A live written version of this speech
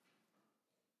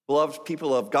Beloved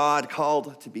people of God,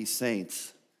 called to be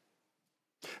saints,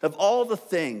 of all the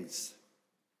things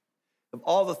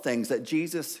that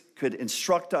Jesus could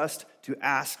instruct us to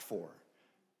ask for,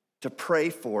 to pray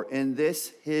for in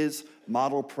this, his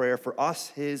model prayer for us,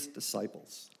 his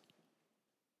disciples.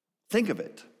 Think of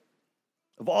it.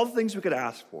 Of all the things we could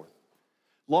ask for,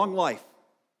 long life,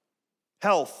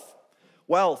 health,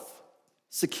 wealth,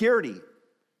 security,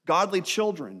 godly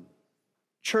children,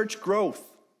 church growth,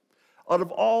 out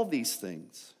of all these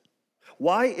things,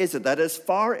 why is it that as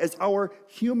far as our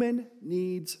human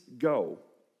needs go,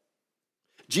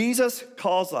 Jesus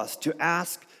calls us to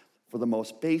ask for the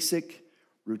most basic,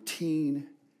 routine,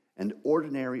 and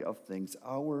ordinary of things,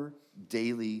 our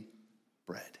daily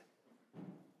bread?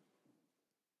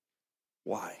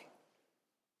 Why?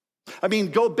 I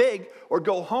mean, go big or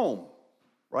go home,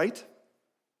 right?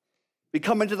 We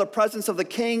come into the presence of the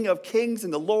King of Kings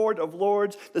and the Lord of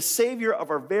Lords, the Savior of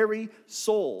our very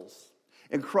souls.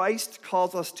 And Christ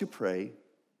calls us to pray,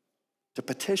 to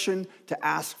petition, to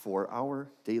ask for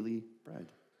our daily bread.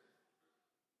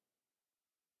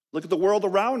 Look at the world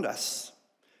around us.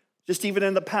 Just even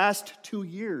in the past 2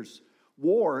 years,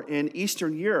 war in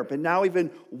Eastern Europe, and now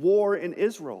even war in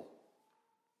Israel.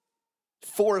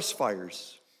 Forest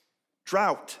fires,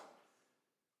 drought,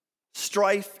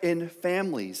 strife in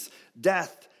families,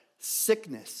 death,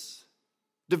 sickness,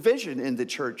 division in the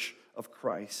church of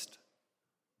Christ.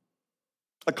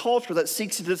 A culture that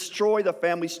seeks to destroy the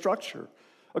family structure,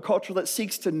 a culture that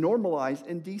seeks to normalize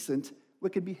indecent,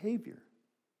 wicked behavior.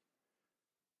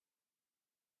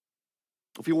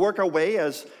 If we work our way,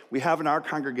 as we have in our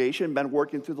congregation, been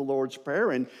working through the Lord's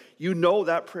Prayer, and you know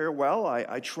that prayer well,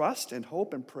 I trust and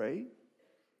hope and pray.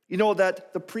 You know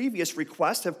that the previous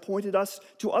requests have pointed us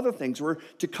to other things. We're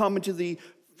to come into the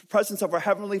presence of our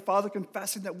Heavenly Father,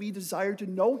 confessing that we desire to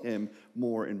know him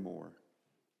more and more.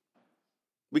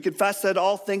 We confess that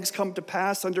all things come to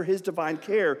pass under his divine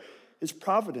care, his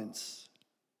providence.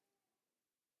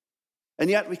 And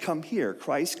yet we come here.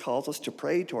 Christ calls us to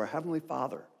pray to our Heavenly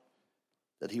Father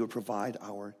that he would provide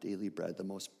our daily bread, the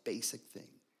most basic thing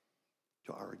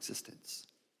to our existence.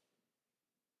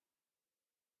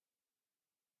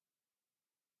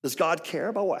 Does God care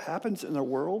about what happens in our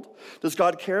world? Does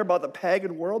God care about the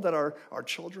pagan world that our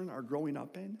children are growing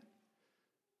up in?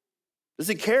 Does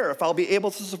he care if I'll be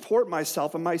able to support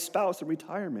myself and my spouse in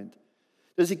retirement?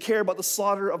 Does he care about the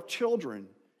slaughter of children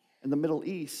in the Middle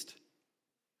East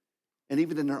and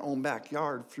even in our own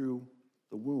backyard through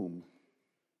the womb?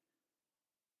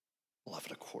 Beloved,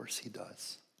 of course he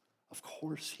does. Of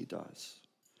course he does.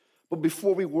 But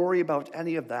before we worry about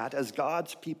any of that, as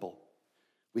God's people,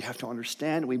 we have to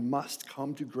understand, we must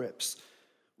come to grips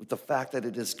with the fact that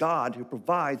it is God who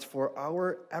provides for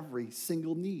our every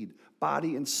single need,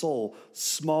 body and soul,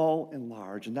 small and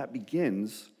large. And that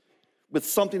begins with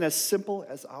something as simple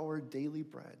as our daily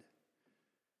bread.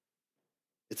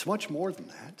 It's much more than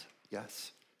that,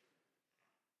 yes.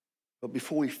 But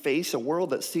before we face a world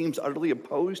that seems utterly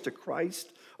opposed to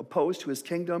Christ, opposed to his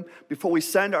kingdom, before we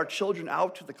send our children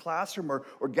out to the classroom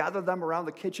or gather them around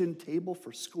the kitchen table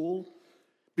for school,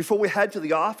 before we head to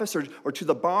the office or to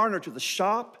the barn or to the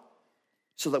shop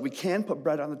so that we can put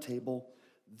bread on the table,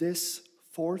 this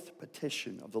fourth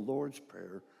petition of the Lord's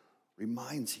Prayer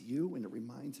reminds you and it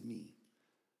reminds me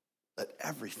that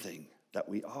everything that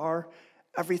we are,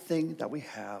 everything that we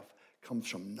have comes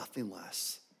from nothing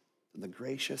less than the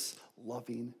gracious,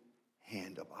 loving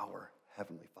hand of our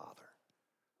Heavenly Father.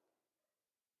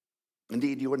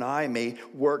 Indeed, you and I may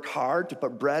work hard to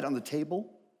put bread on the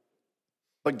table,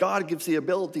 but God gives the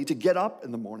ability to get up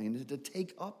in the morning and to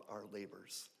take up our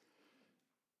labors.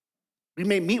 We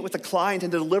may meet with a client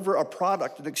and deliver a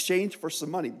product in exchange for some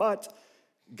money, but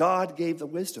God gave the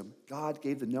wisdom, God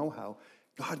gave the know-how,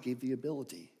 God gave the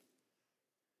ability.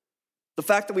 The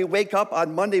fact that we wake up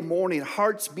on Monday morning,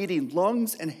 hearts beating,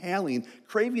 lungs inhaling,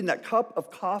 craving that cup of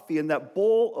coffee and that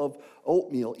bowl of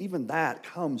oatmeal, even that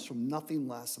comes from nothing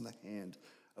less than the hand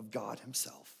of God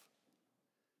himself.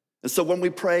 And so when we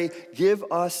pray, give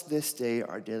us this day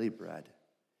our daily bread,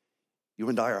 you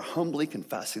and I are humbly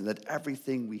confessing that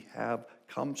everything we have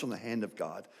comes from the hand of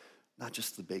God, not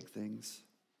just the big things.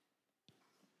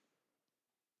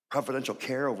 Providential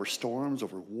care over storms,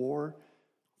 over war,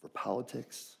 over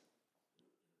politics.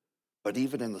 But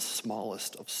even in the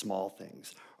smallest of small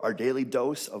things, our daily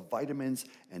dose of vitamins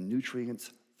and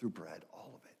nutrients through bread,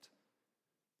 all of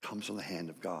it comes from the hand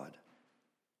of God,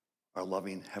 our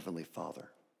loving Heavenly Father.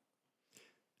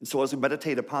 And so as we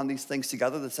meditate upon these things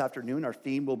together this afternoon, our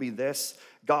theme will be this: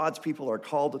 God's people are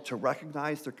called to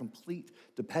recognize their complete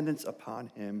dependence upon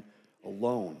him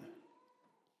alone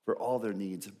for all their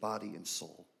needs, body and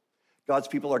soul. God's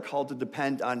people are called to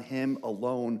depend on him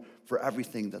alone for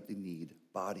everything that they need,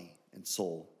 body and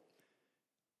soul.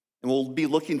 And we'll be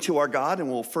looking to our God, and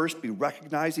we'll first be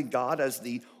recognizing God as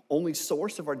the only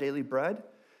source of our daily bread.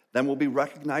 Then we'll be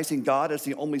recognizing God as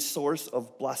the only source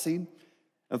of blessing.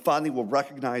 And finally, we'll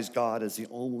recognize God as the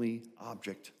only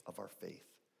object of our faith.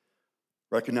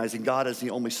 Recognizing God as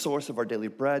the only source of our daily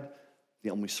bread,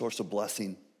 the only source of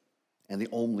blessing, and the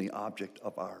only object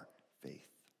of our faith.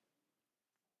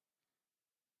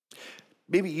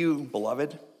 Maybe you,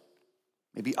 beloved,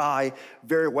 maybe I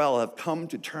very well have come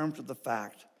to terms with the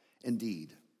fact,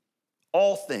 indeed,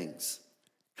 all things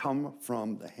come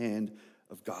from the hand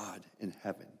of God in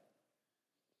heaven.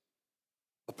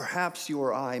 But perhaps you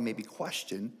or I maybe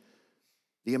question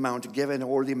the amount given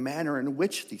or the manner in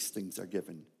which these things are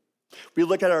given. We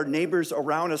look at our neighbors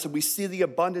around us and we see the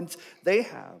abundance they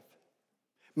have.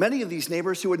 Many of these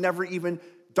neighbors who would never even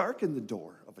darken the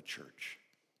door of a church,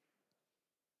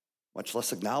 much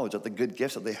less acknowledge that the good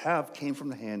gifts that they have came from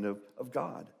the hand of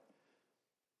God.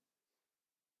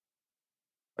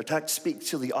 Our text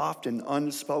speaks to the often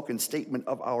unspoken statement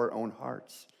of our own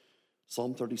hearts.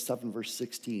 Psalm 37, verse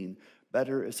 16,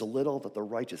 better is a little that the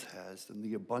righteous has than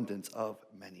the abundance of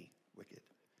many wicked.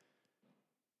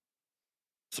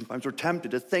 Sometimes we're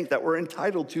tempted to think that we're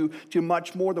entitled to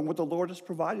much more than what the Lord has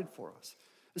provided for us,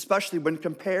 especially when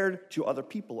compared to other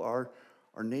people, our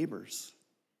neighbors,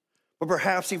 but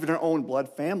perhaps even our own blood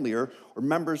family or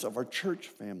members of our church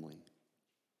family.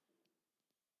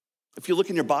 If you look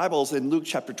in your Bibles in Luke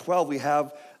chapter 12, we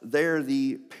have there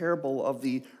the parable of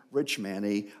the rich man.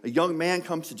 A young man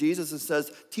comes to Jesus and says,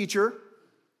 "Teacher,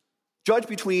 judge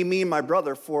between me and my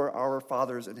brother for our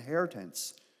father's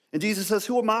inheritance." And Jesus says,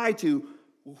 who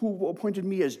appointed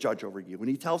me as judge over you? And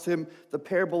he tells him the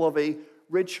parable of a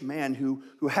rich man who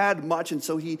had much. And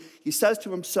so he says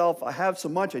to himself, I have so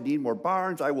much, I need more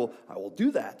barns. I will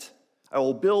do that. I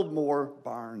will build more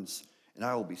barns, and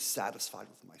I will be satisfied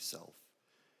with myself.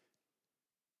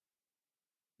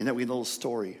 And that we know the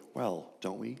story well,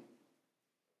 don't we?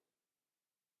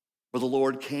 Where the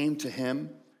Lord came to him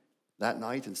that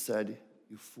night and said,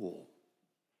 you fool,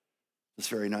 this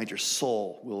very night your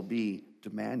soul will be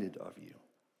demanded of you.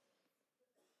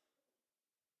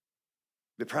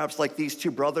 But perhaps like these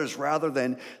two brothers, rather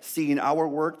than seeing our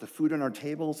work, the food on our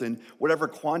tables, in whatever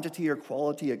quantity or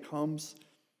quality it comes,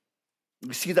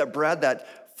 we see that bread,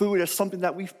 that food is something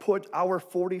that we've put our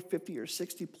 40, 50, or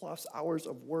 60 plus hours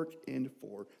of work in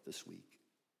for this week.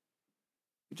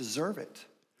 We deserve it.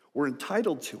 We're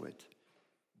entitled to it.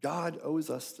 God owes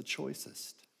us the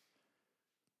choicest.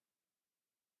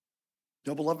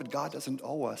 No, beloved, God doesn't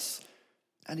owe us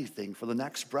anything for the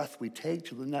next breath we take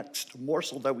to the next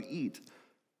morsel that we eat.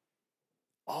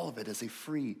 All of it is a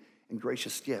free and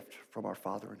gracious gift from our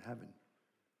Father in heaven.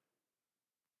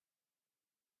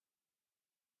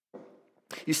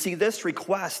 You see, this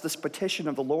request, this petition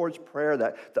of the Lord's Prayer,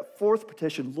 that fourth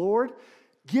petition, Lord,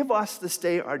 give us this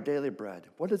day our daily bread.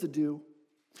 What does it do?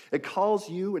 It calls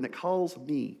you and it calls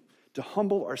me to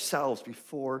humble ourselves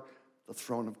before the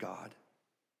throne of God.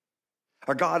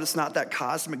 Our God is not that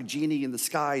cosmic genie in the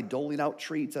sky doling out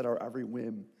treats at our every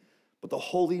whim, but the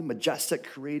holy, majestic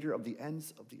creator of the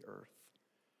ends of the earth.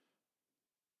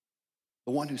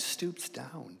 The one who stoops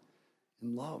down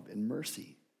in love and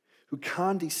mercy, who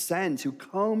condescends, who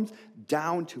comes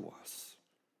down to us,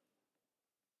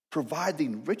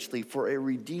 providing richly for a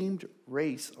redeemed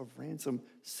race of ransomed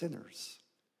sinners.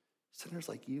 Sinners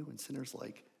like you and sinners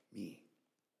like me.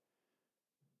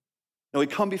 Now we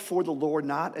come before the Lord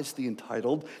not as the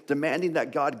entitled, demanding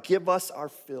that God give us our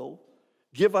fill,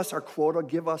 give us our quota,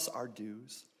 give us our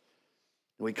dues.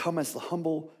 And we come as the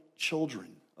humble children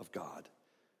of God,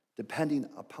 depending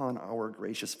upon our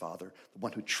gracious Father, the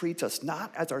one who treats us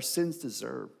not as our sins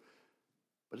deserve,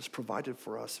 but has provided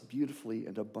for us beautifully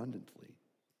and abundantly.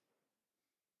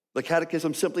 The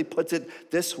Catechism simply puts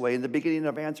it this way in the beginning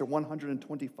of answer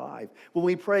 125. When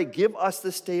we pray, give us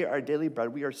this day our daily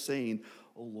bread, we are saying,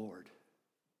 O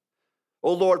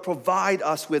Lord, provide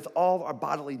us with all our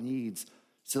bodily needs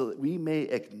so that we may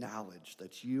acknowledge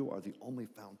that you are the only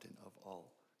fountain of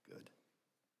all good.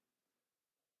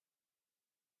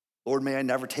 Lord, may I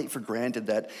never take for granted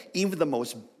that even the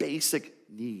most basic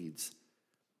needs,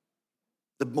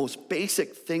 the most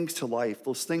basic things to life,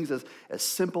 those things as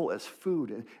simple as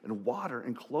food and water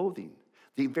and clothing,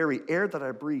 the very air that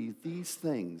I breathe, these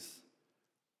things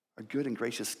are good and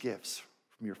gracious gifts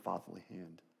from your fatherly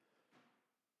hand.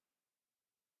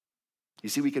 You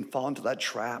see, we can fall into that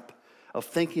trap of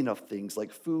thinking of things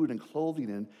like food and clothing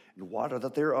and water,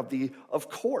 that they're of the of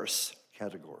course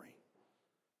category,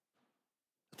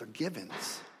 that they're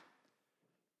givens.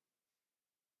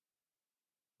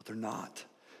 they're not.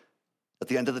 At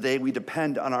the end of the day, we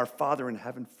depend on our Father in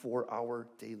heaven for our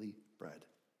daily bread.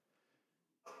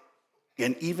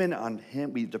 And even on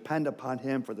him, we depend upon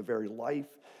him for the very life,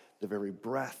 the very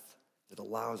breath that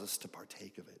allows us to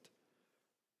partake of it.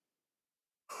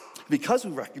 Because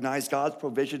we recognize God's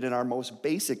provision in our most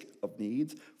basic of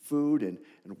needs, food and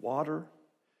water,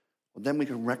 well, then we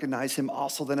can recognize him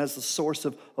also then as the source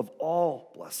of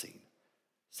all blessing.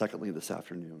 Secondly, this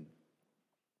afternoon.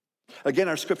 Again,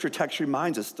 our scripture text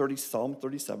reminds us, Psalm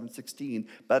 37:16,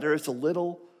 better is a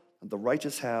little that the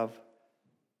righteous have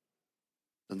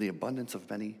than the abundance of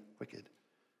many wicked.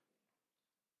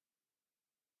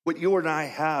 What you and I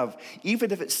have,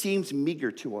 even if it seems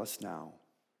meager to us now,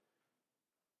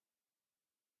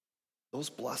 those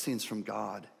blessings from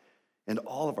God and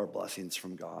all of our blessings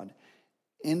from God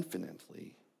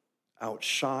infinitely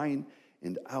outshine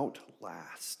and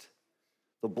outlast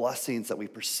the blessings that we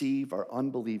perceive our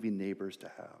unbelieving neighbors to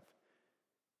have.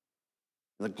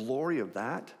 And the glory of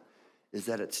that is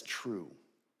that it's true,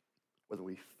 whether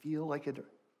we feel like it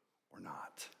or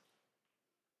not.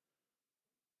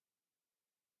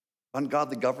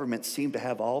 Ungodly governments seem to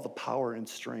have all the power and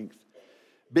strength.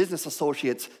 Business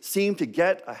associates seem to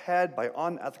get ahead by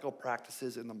unethical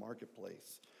practices in the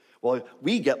marketplace, while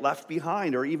we get left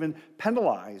behind or even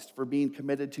penalized for being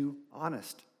committed to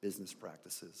honest business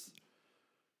practices.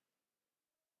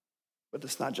 But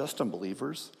it's not just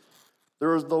unbelievers.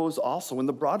 There are those also in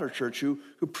the broader church who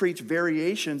preach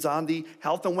variations on the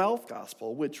health and wealth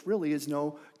gospel, which really is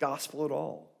no gospel at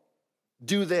all.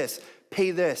 Do this,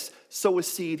 pay this, sow a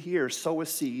seed here, sow a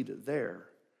seed there.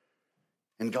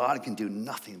 And God can do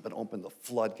nothing but open the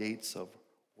floodgates of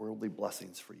worldly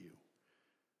blessings for you.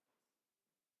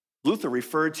 Luther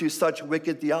referred to such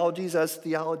wicked theologies as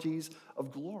theologies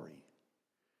of glory.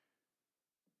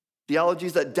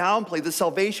 Theologies that downplay the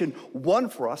salvation won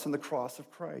for us on the cross of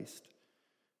Christ.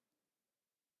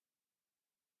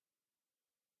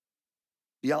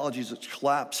 Theologies which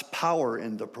collapse power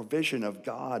in the provision of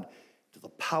God to the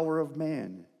power of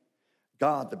man.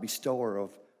 God, the bestower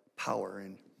of power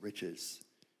and riches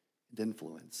and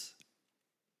influence,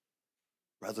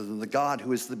 rather than the God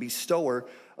who is the bestower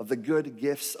of the good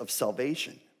gifts of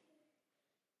salvation,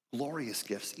 glorious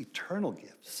gifts, eternal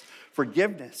gifts,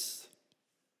 forgiveness,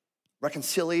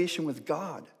 reconciliation with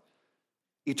God,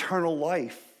 eternal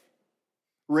life,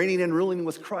 reigning and ruling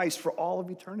with Christ for all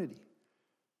of eternity.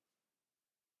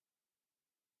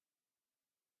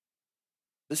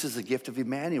 This is the gift of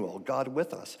Emmanuel, God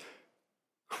with us,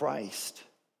 Christ,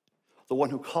 the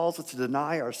one who calls us to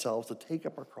deny ourselves, to take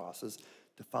up our crosses,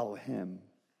 to follow him.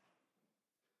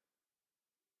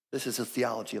 This is a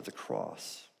theology of the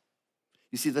cross.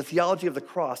 You see, the theology of the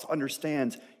cross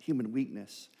understands human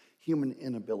weakness, human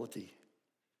inability.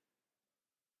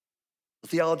 The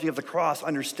theology of the cross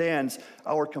understands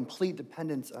our complete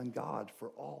dependence on God for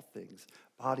all things,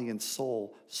 body and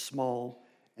soul, small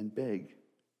and big.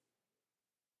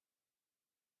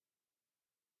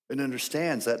 And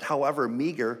understands that however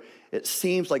meager it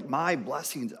seems like my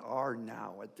blessings are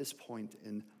now at this point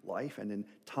in life and in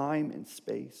time and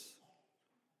space,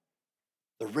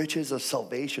 the riches of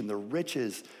salvation, the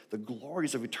riches, the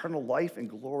glories of eternal life and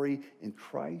glory in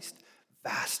Christ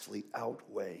vastly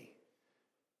outweigh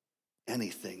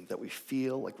anything that we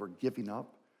feel like we're giving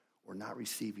up or not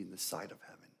receiving this side of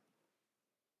heaven.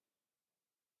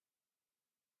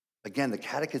 Again, the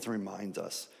Catechism reminds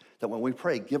us that when we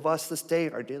pray, give us this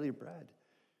day our daily bread,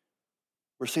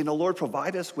 we're saying, oh Lord,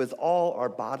 provide us with all our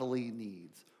bodily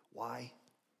needs. Why?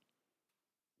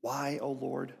 Why, oh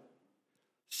Lord?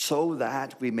 So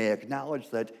that we may acknowledge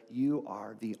that you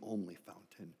are the only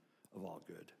fountain of all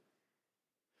good,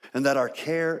 and that our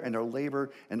care and our labor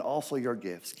and also your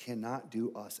gifts cannot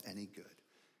do us any good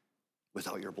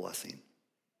without your blessing.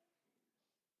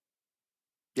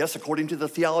 Yes, according to the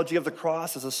theology of the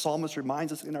cross, as the psalmist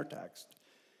reminds us in our text,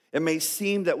 it may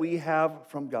seem that we have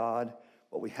from God,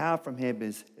 what we have from him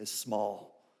is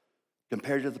small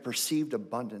compared to the perceived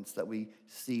abundance that we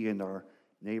see in our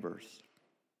neighbors.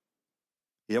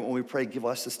 Yet when we pray, give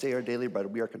us this day our daily bread,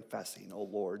 we are confessing, oh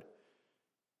Lord,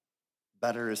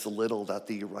 better is the little that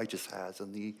the righteous has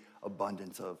than the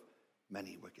abundance of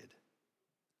many wicked.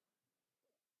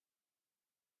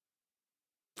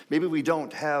 Maybe we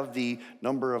don't have the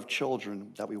number of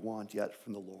children that we want yet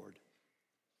from the Lord.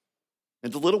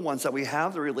 And the little ones that we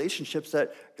have, the relationships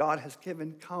that God has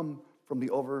given, come from the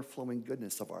overflowing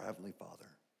goodness of our Heavenly Father.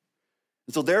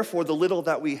 And so therefore, the little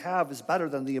that we have is better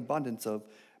than the abundance of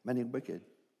many wicked.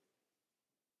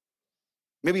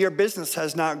 Maybe your business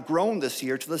has not grown this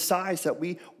year to the size that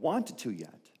we want it to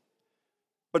yet.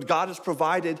 But God has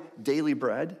provided daily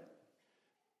bread.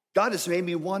 God has made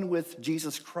me one with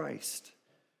Jesus Christ.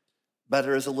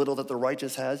 Better is a little that the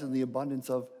righteous has than the abundance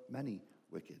of many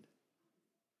wicked.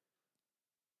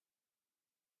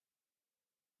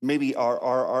 Maybe our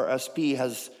RSP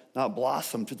has not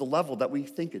blossomed to the level that we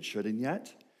think it should, and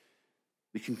yet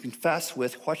we can confess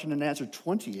with question and answer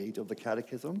 28 of the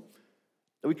Catechism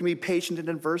that we can be patient in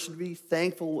adversity,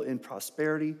 thankful in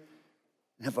prosperity,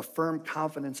 and have a firm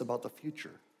confidence about the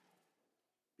future,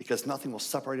 because nothing will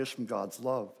separate us from God's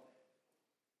love,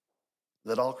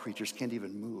 that all creatures can't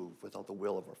even move without the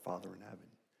will of our Father in heaven.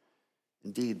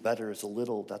 Indeed, better is a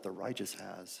little that the righteous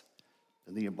has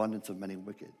than the abundance of many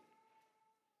wicked.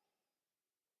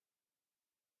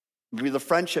 Maybe the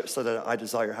friendships that I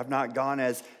desire have not gone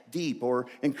as deep or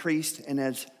increased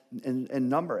in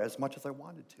number as much as I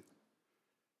wanted to.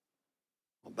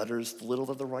 Well, better is the little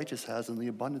that the righteous has than the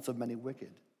abundance of many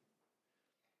wicked.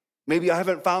 Maybe I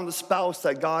haven't found the spouse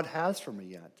that God has for me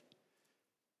yet.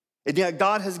 And yet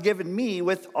God has given me,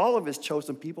 with all of his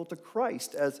chosen people, to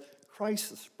Christ as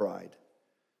Christ's bride.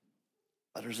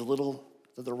 Better is a little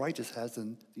that the righteous has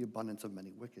than the abundance of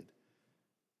many wicked.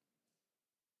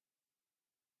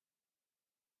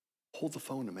 Hold the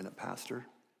phone a minute, Pastor.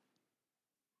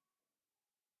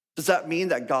 Does that mean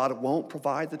that God won't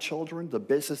provide the children, the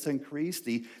business increase,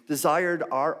 the desired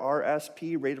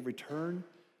RRSP, rate of return,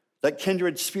 that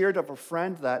kindred spirit of a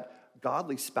friend, that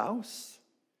godly spouse?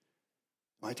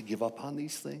 Am I to give up on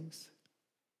these things?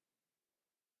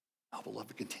 Now,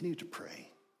 beloved, continue to pray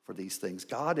for these things.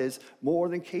 God is more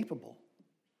than capable.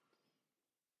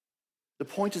 The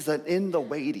point is that in the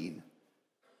waiting,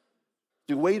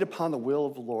 to wait upon the will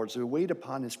of the Lord, to wait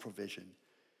upon his provision,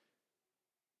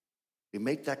 we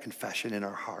make that confession in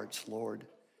our hearts: Lord,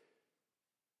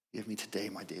 give me today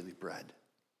my daily bread.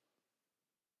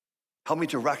 Help me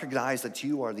to recognize that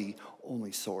you are the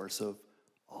only source of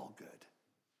all good.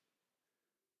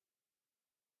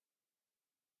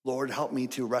 Lord, help me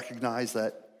to recognize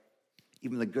that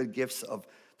even the good gifts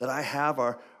that I have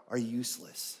are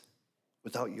useless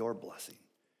without your blessing.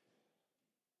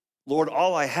 Lord,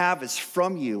 all I have is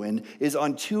from you and is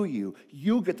unto you.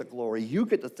 You get the glory, you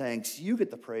get the thanks, you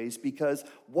get the praise, because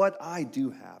what I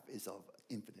do have is of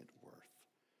infinite worth.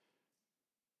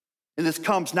 And this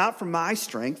comes not from my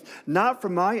strength, not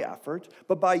from my effort,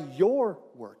 but by your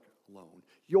work alone,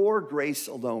 your grace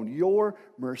alone, your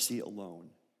mercy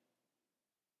alone.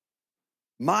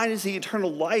 Mine is the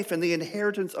eternal life and the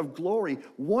inheritance of glory,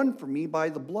 won for me by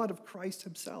the blood of Christ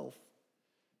himself.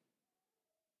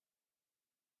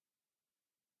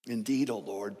 Indeed, O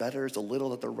Lord, better is a little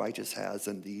that the righteous has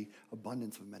than the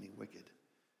abundance of many wicked.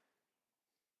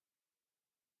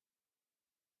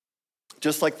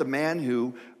 Just like the man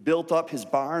who built up his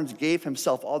barns, gave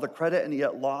himself all the credit, and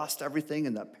yet lost everything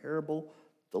in that parable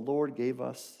the Lord gave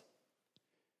us.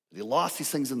 He lost these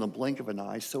things in the blink of an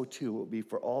eye, so too it will be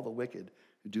for all the wicked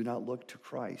who do not look to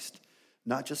Christ,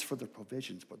 not just for their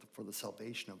provisions, but for the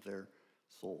salvation of their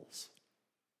souls.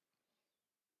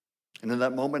 And in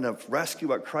that moment of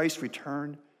rescue at Christ's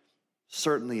return,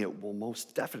 certainly it will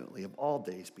most definitely of all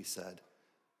days be said,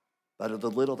 better the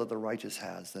little that the righteous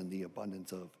has than the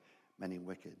abundance of many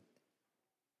wicked.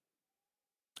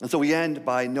 And so we end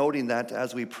by noting that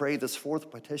as we pray this fourth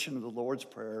petition of the Lord's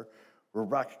Prayer, we're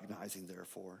recognizing,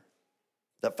 therefore,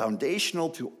 that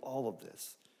foundational to all of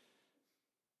this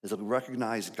is that we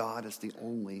recognize God as the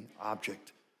only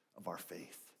object of our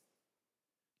faith.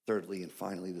 Thirdly and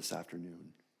finally this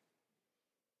afternoon,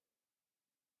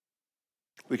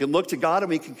 we can look to God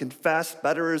and we can confess,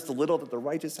 better is the little that the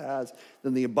righteous has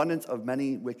than the abundance of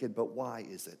many wicked. But why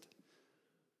is it?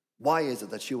 Why is it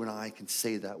that you and I can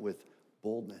say that with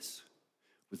boldness,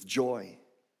 with joy,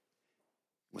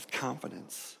 with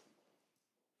confidence?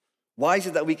 Why is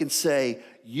it that we can say,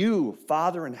 you,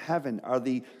 Father in heaven, are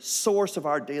the source of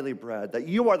our daily bread, that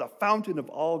you are the fountain of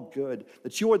all good,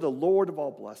 that you are the Lord of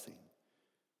all blessing?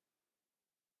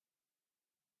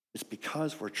 It's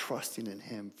because we're trusting in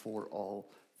him for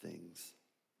all things.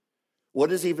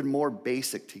 What is even more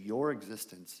basic to your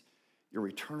existence, your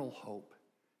eternal hope,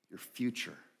 your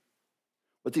future?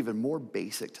 What's even more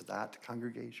basic to that,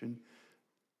 congregation,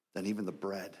 than even the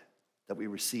bread that we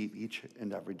receive each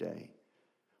and every day?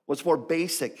 What's more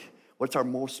basic? What's our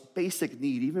most basic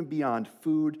need, even beyond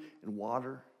food and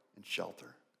water and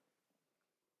shelter?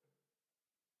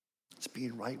 It's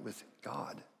being right with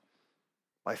God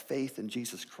by faith in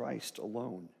Jesus Christ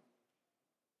alone.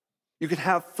 You can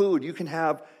have food, you can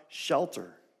have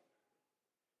shelter,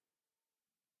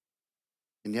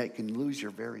 and yet you can lose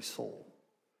your very soul.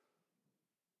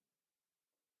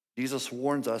 Jesus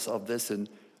warns us of this in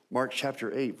Mark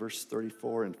chapter 8, verse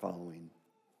 34 and following.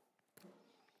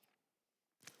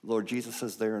 Lord Jesus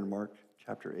says there in Mark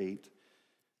chapter 8,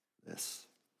 this.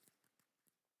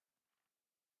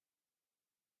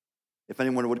 If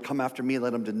anyone would come after me,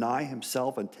 let him deny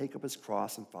himself and take up his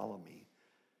cross and follow me.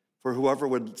 For whoever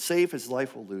would save his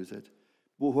life will lose it.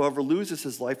 But whoever loses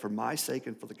his life for my sake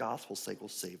and for the gospel's sake will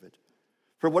save it.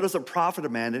 For what does it profit a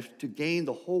man if to gain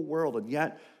the whole world and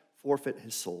yet forfeit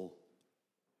his soul?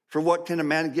 For what can a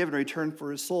man give in return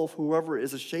for his soul? For whoever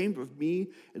is ashamed of me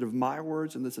and of my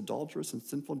words in this adulterous and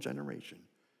sinful generation,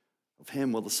 of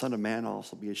him will the Son of Man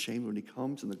also be ashamed when he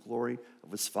comes in the glory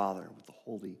of his Father with the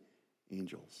holy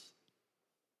angels.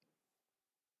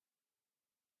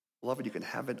 Beloved, you can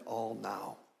have it all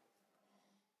now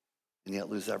and yet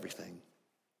lose everything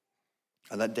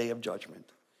on that day of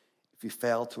judgment if you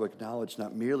fail to acknowledge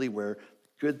not merely where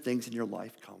good things in your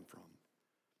life come from,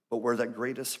 but where that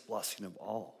greatest blessing of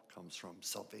all comes from,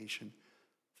 salvation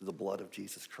through the blood of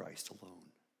Jesus Christ alone.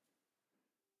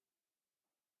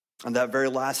 On that very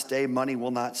last day, money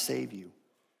will not save you.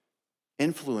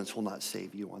 Influence will not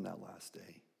save you on that last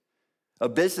day. A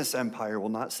business empire will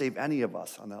not save any of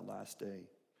us on that last day.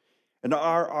 An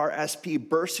RRSP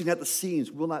bursting at the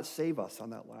seams will not save us on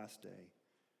that last day.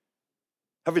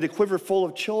 Having a quiver full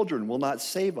of children will not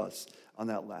save us on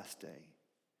that last day.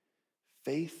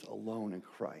 Faith alone in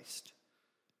Christ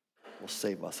will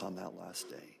save us on that last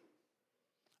day.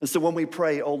 And so when we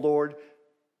pray, "Oh Lord,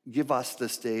 give us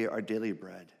this day our daily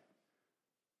bread,"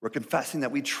 we're confessing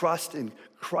that we trust in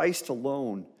Christ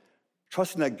alone,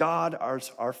 trusting that God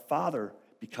is our Father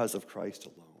because of Christ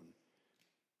alone.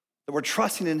 That we're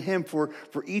trusting in him for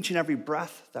each and every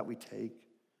breath that we take.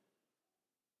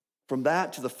 From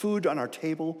that to the food on our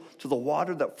table, to the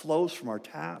water that flows from our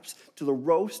taps, to the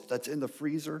roast that's in the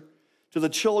freezer, to the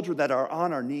children that are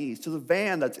on our knees, to the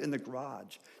van that's in the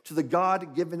garage, to the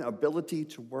God-given ability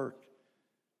to work,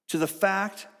 to the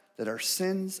fact that our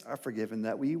sins are forgiven,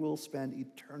 that we will spend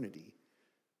eternity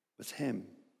with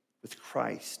him, with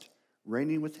Christ,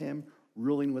 reigning with him,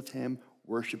 ruling with him,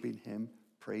 worshiping him,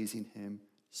 praising him,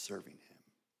 serving him.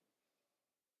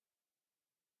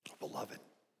 Beloved,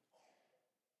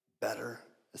 better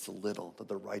is the little that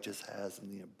the righteous has in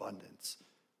the abundance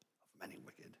of many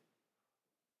wicked.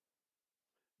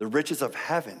 The riches of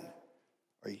heaven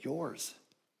are yours.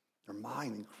 They're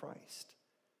mine in Christ.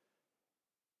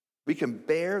 We can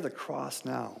bear the cross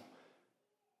now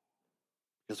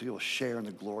because we will share in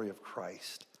the glory of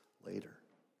Christ later.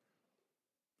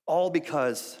 All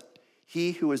because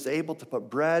he who is able to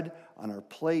put bread on our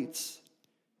plates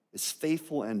is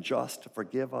faithful and just to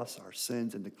forgive us our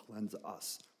sins and to cleanse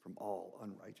us from all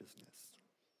unrighteousness.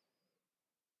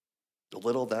 The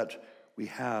little that we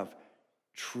have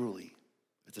truly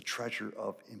is a treasure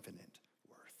of infinite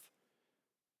worth.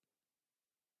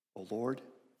 O Lord,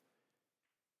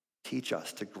 teach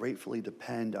us to gratefully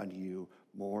depend on you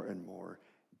more and more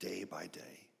day by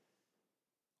day.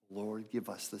 Lord, give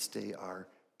us this day our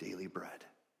daily bread.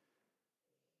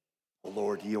 O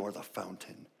Lord, you are the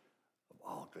fountain of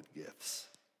all good gifts.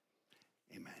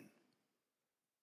 Amen.